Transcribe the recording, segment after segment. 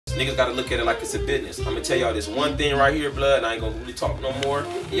Niggas gotta look at it like it's a business. I'm gonna tell y'all this one thing right here, blood, and I ain't gonna really talk no more.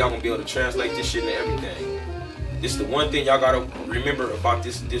 And y'all gonna be able to translate this shit into everything. This is the one thing y'all gotta remember about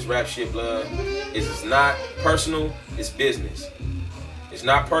this rap shit, blood, is it's not personal, it's business. It's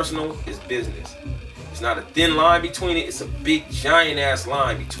not personal, it's business. It's not a thin line between it, it's a big giant ass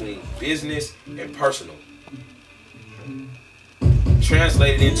line between business and personal.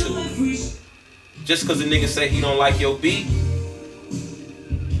 Translated into, just cause a nigga say he don't like your beat,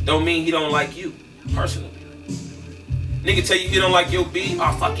 don't mean he don't like you, personally. Nigga tell you he don't like your beat,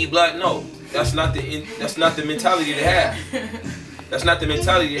 oh fuck you, blood, no. That's not the mentality to have. That's not the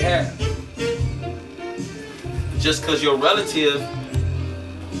mentality to have. Just cause your relative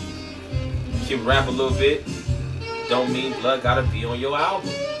can rap a little bit, don't mean blood gotta be on your album.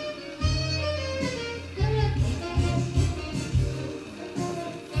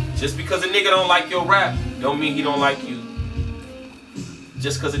 Just because a nigga don't like your rap, don't mean he don't like you.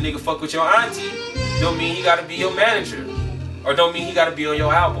 Just because a nigga fuck with your auntie, don't mean he gotta be your manager. Or don't mean he gotta be on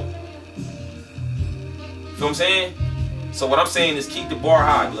your album. Feel what I'm saying? So what I'm saying is keep the bar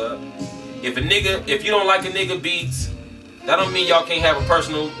high, blood. If you don't like a nigga beats, that don't mean y'all can't have a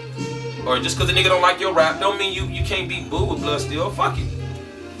personal, or just because a nigga don't like your rap, don't mean you can't be boo with blood still. Fuck it.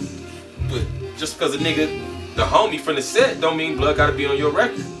 But just because a nigga, the homie from the set, don't mean blood gotta be on your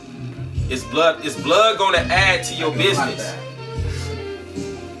record. Is blood gonna add to your business?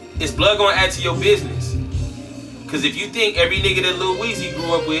 Is blood gonna add to your business? Cause if you think every nigga that Lil Weezy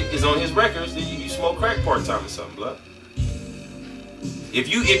grew up with is on his records, then you smoke crack part-time or something, blood. If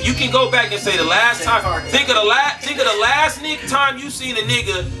you can go back and say the last time, think of the last nigga time you seen a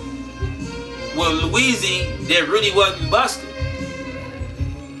nigga with Weezy that really wasn't busted.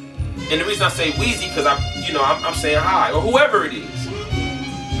 And the reason I say Weezy, cause I'm saying hi, or whoever it is.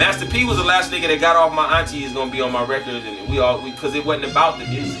 Master P was the last nigga that got off my auntie is gonna be on my record, and cause it wasn't about the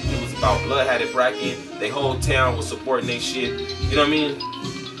music, it was about blood had it bracket. They whole town was supporting their shit. You know what I mean?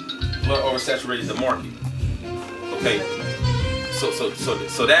 Blood oversaturated the market. Okay.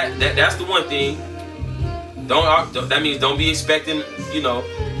 So that's the one thing. That means don't be expecting, y'all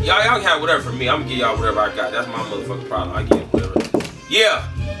can have whatever for me. I'm gonna give y'all whatever I got. That's my motherfucking problem. I give whatever. Yeah.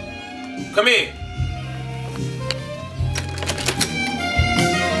 Come in.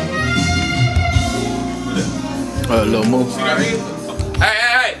 Little move.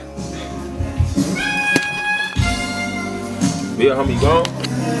 Hey. Yeah, homie, gone.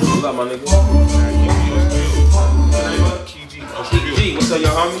 What's up, my nigga? G, what's up,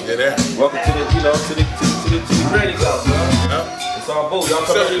 y'all homie? Yeah, there. Welcome to the granny's house, blood. It's all boo. Y'all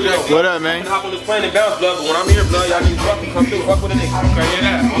come up. What up, man? You can hop on this plane and bounce, blood, but when I'm here, blood, y'all need to fucking come through. Fuck with a nigga. Okay, yeah,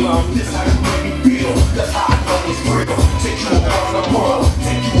 that. You know,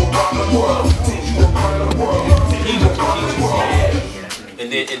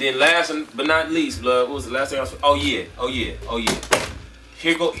 and then last but not least, blood, what was the last thing I was? Oh yeah.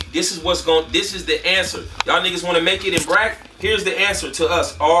 Here go. This is the answer. Y'all niggas want to make it in Brack? Here's the answer to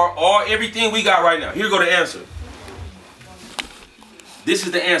us. All everything we got right now. Here go the answer. This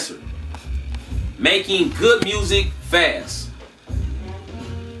is the answer. Making good music fast.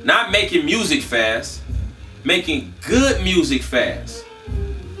 Not making music fast. Making good music fast.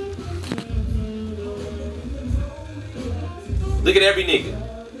 Look at every nigga.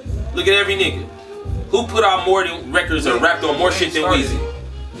 Look at every nigga. Who put out more than records or rapped on more shit than Weezy?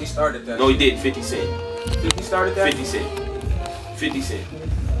 He started that. No, he did. 50 Cent. He started that? 50 Cent. 50 Cent.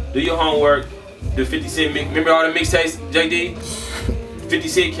 Do your homework. The 50 Cent, remember all the mixtapes, JD? 50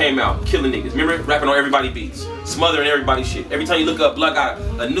 Cent came out, killing niggas. Remember? Rapping on everybody's beats. Smothering everybody's shit. Every time you look up, Blood got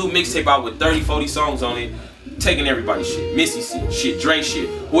a new mixtape out with 30, 40 songs on it. Taking everybody's shit. Missy shit, Dre shit,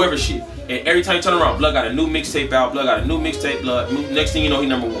 whoever shit. And every time you turn around, Blood got a new mixtape out. Blood got a new mixtape, Blood. Next thing you know, he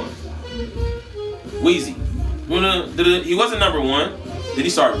 #1. Weezy. He wasn't #1. Then he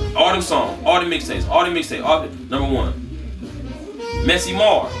started all them songs, all the mixtapes, all the #1. Messy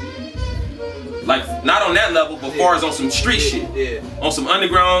Mar. Like, not on that level, but far as on some street shit. Yeah. On some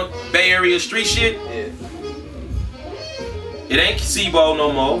underground, Bay Area street shit. Yeah. It ain't Sibo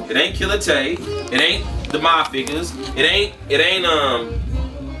no more. It ain't Killer Tay. It ain't the My Figures. It ain't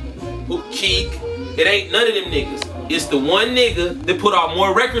Keek. It ain't none of them niggas. It's the one nigga that put out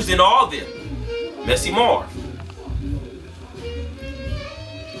more records than all them. Messy Mar.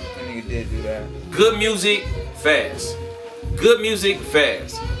 That nigga did do that. Good music, fast. Good music,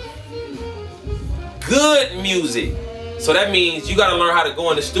 fast. Good music. So that means you gotta learn how to go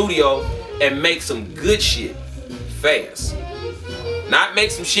in the studio and make some good shit fast. Not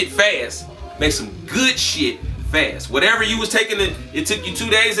make some shit fast, make some good shit fast. Whatever you was taking, it took you 2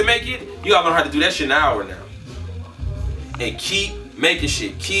 days to make it, you gotta learn how to do that shit in an hour now. And keep making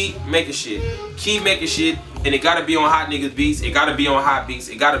shit. Keep making shit. Keep making shit. And it gotta be on hot niggas beats. It gotta be on hot beats.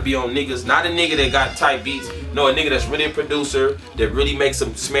 It gotta be on niggas. Not a nigga that got tight beats. No, a nigga that's really a producer that really makes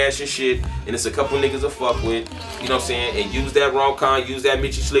some smashing shit. And it's a couple niggas to fuck with. You know what I'm saying? And use that wrong con, use that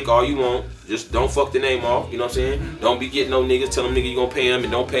Mitchy Slick all you want. Just don't fuck the name off. You know what I'm saying? Don't be getting no niggas. Tell them nigga you gonna pay them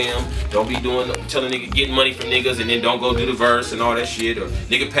and don't pay them. Don't be telling nigga getting money from niggas and then don't go do the verse and all that shit. Or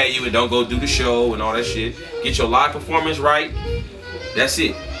nigga pay you and don't go do the show and all that shit. Get your live performance right. That's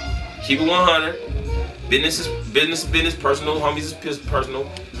it. Keep it 100. Business is business. Personal, homies is personal.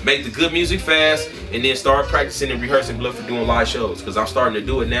 Make the good music fast and then start practicing and rehearsing blood for doing live shows. Cause I'm starting to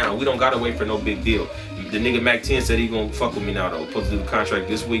do it now. We don't gotta wait for no big deal. The nigga Mac 10 said he gonna fuck with me now though. Supposed to do the contract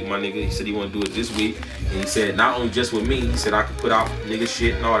this week, my nigga. He said he wanna do it this week. And he said not only just with me, he said I could put out nigga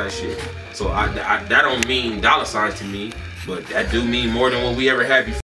shit and all that shit. So that don't mean dollar signs to me, but that do mean more than what we ever had before.